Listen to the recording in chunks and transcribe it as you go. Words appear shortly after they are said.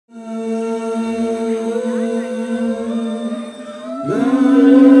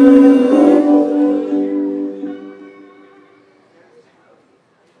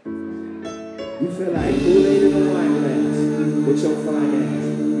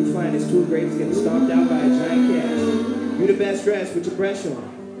as two grapes getting stomped out by a giant cat. You the best dressed with your brush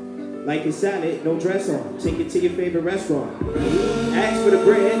on. Like your salad, no dress on. Take it to your favorite restaurant. Ask for the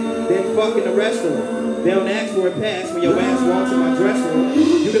bread, then fuck in the restaurant. They don't ask for a pass when your ass walks in my dress room.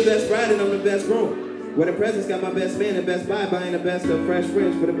 You the best bride and I'm the best groom. When the presents got my best man and Best Buy buying the best of fresh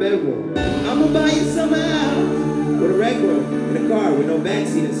fringe for the bedroom. I'ma buy you some house with a red room, in a car with no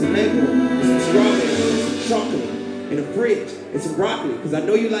backseat and some leg room, and some strawberries, and some chocolate, and a fridge, and some broccoli. Cause I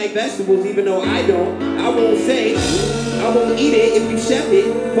know you like vegetables even though I don't. I won't say, I won't eat it if you chef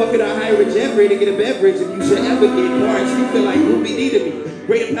it. Fuck it, I'll hire a Jeffrey to get a beverage if you should ever get parched. You feel like Ruby D to me,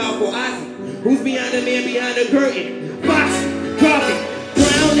 great and powerful Ozzy. Who's behind the man behind the curtain? Foxy, coffee.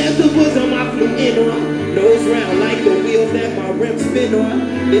 Brown as the bosom I flew in on. Nose round like the wheels that my rims spin on.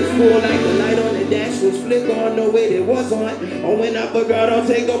 It's full like the light on the dash was flick on the way it was on. Or when I forgot I'll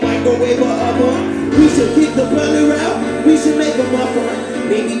take a microwave or oven. We should kick the brother out. We should make a muff on.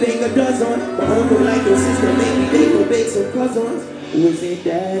 Maybe bake a dozen. My uncle like your sister. Maybe they go bake some cousins. Wasn't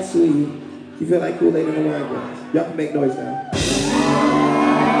that sweet? You feel like Kool-Aid in the wine glass. Y'all can make noise now.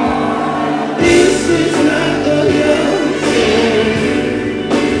 This is not a love song.